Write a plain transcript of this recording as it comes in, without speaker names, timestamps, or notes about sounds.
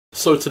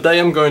So today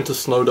I'm going to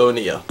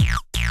Snowdonia.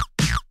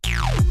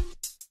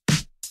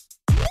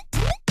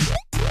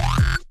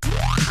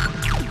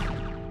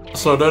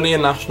 Snowdonia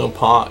National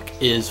Park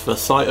is the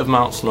site of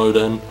Mount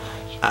Snowdon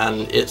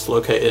and it's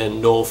located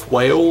in North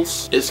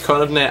Wales. It's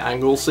kind of near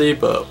Anglesey,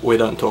 but we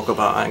don't talk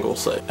about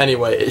Anglesey.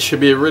 Anyway, it should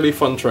be a really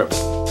fun trip.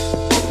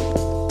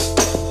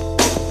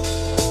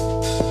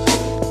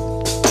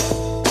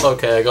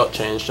 Okay, I got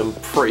changed. I'm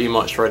pretty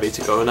much ready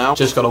to go now.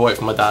 Just gotta wait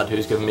for my dad,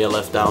 who's giving me a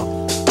lift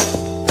down.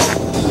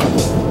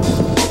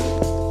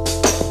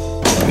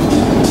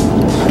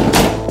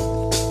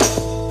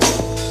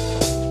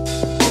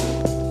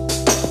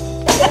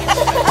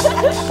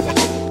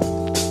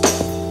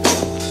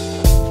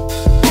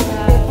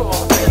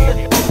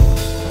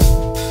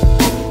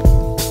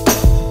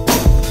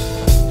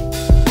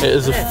 It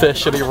is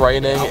officially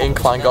raining in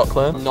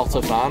Llangollen. I'm not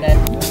a fan.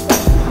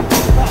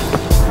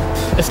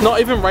 It's not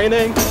even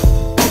raining.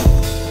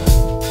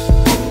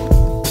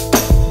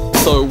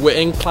 So we're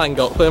in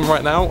Llangollen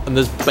right now, and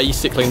there's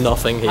basically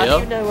nothing here. How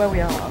do you know where we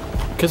are?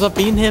 Because I've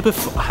been here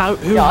before.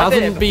 Who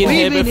hasn't been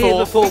here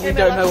before? We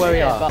don't know where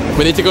we are.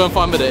 We need to go and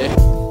find Midi.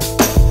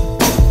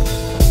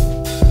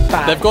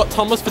 They've got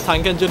Thomas the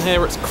Tank Engine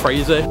here. It's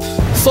crazy.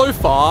 So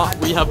far,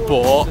 we have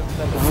bought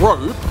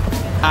rope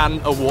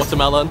and a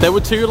watermelon. There were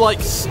two like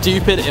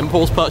stupid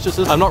impulse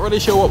purchases. I'm not really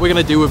sure what we're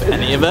gonna do with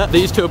any of it.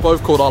 These two are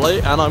both called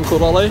Ollie and I'm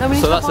called Ollie,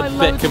 so that's a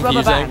bit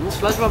confusing.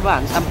 Loads of rubber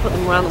bands and put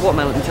them around the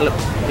watermelon until it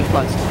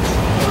explodes.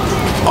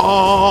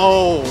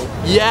 Oh,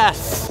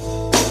 yes!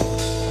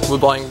 We're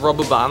buying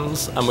rubber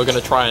bands and we're gonna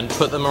try and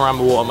put them around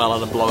the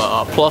watermelon and blow it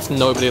up. Plus,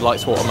 nobody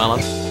likes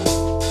watermelon.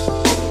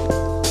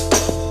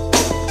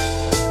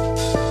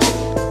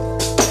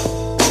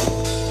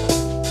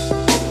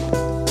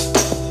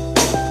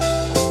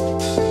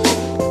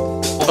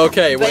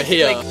 Okay, we're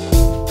here.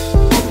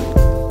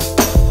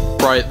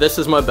 Right, this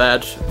is my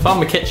bed.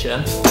 Found my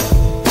kitchen.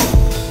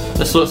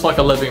 This looks like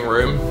a living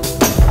room.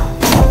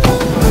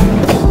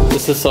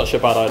 This is such a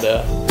bad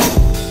idea.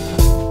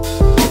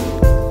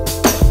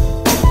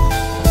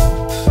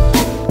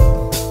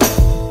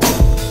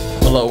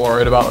 I'm a little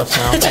worried about this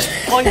now. Just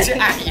point it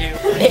at you.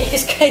 It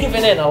is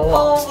caving in a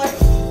lot.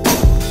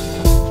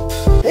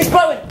 It's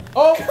blowing!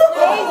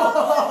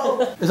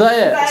 Oh! Is that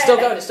it? It's still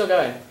going, it's still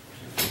going.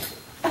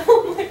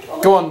 Oh my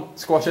god. Go on,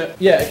 squash it.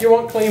 Yeah, if you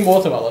want clean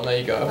watermelon, there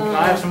you go. Can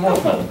I have some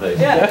watermelon, please?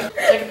 Yeah.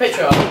 Take a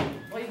picture of it.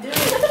 What are you doing?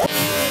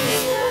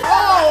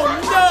 Oh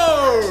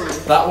no!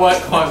 That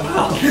worked quite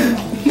well.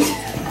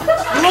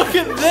 Look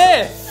at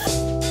this!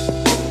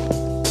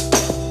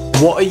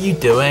 What are you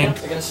doing? We're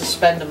going to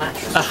suspend a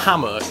mattress. A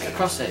hammock?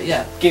 Across it,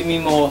 yeah. Give me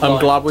more. I'm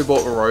glad we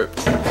bought the rope.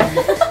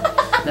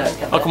 No,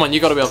 oh come on, you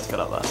gotta be able to get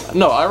up there.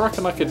 No, I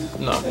reckon I could,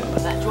 no. Do you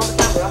want the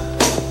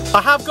camera?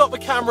 I have got the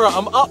camera,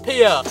 I'm up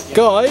here.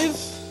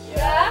 Guys?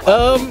 Yeah?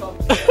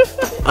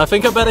 I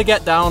think I better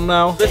get down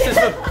now. This is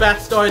the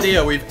best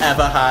idea we've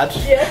ever had.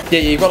 Yeah. Yeah,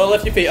 you've got to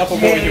lift your feet up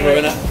before you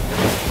ruin it.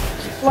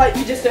 Like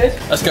you just did.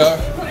 Let's go.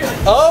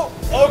 Oh,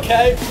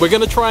 okay. We're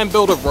gonna try and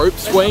build a rope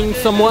swing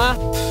somewhere.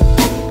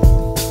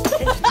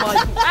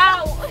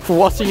 Ow!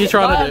 What are you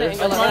trying to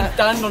do? I'm trying to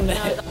stand on it.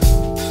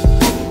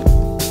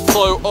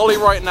 So Ollie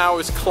right now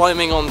is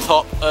climbing on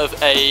top of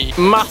a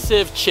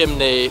massive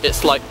chimney.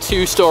 It's like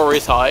 2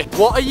 stories high.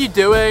 What are you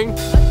doing?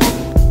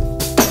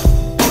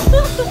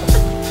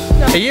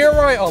 Are you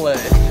alright, Ollie?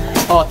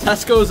 Oh,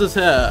 Tesco's is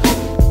here.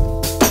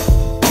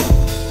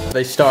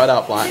 They started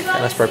out black and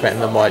I spray painted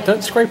them white.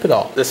 Don't scrape it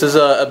off. This is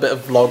a bit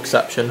of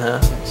vlogception here.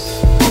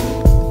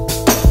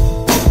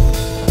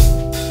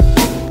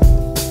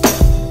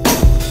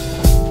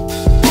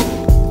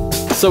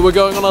 So we're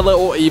going on a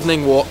little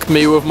evening walk,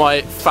 me with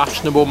my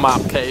fashionable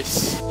map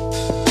case.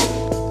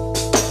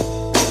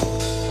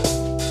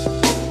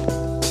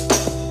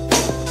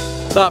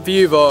 That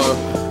view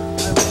though.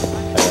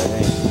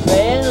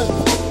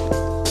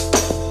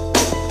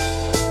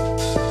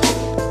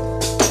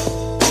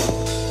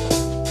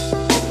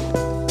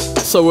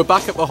 So we're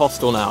back at the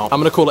hostel now. I'm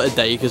gonna call it a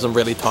day because I'm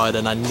really tired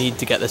and I need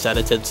to get this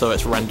edited so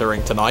it's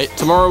rendering tonight.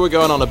 Tomorrow we're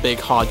going on a big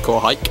hardcore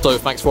hike. So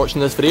thanks for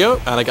watching this video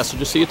and I guess I'll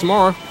just see you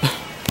tomorrow.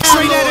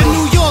 Straight out of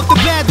New York, the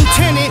bad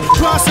lieutenant,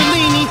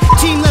 Bronsolini,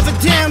 team lever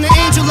down, the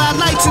angel eye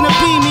lights in a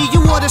beamy.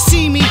 You oughta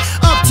see me,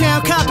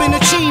 uptown copping a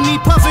chimney,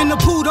 puffing a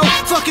poodle,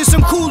 fucking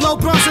some culo,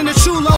 Bronson the chulo.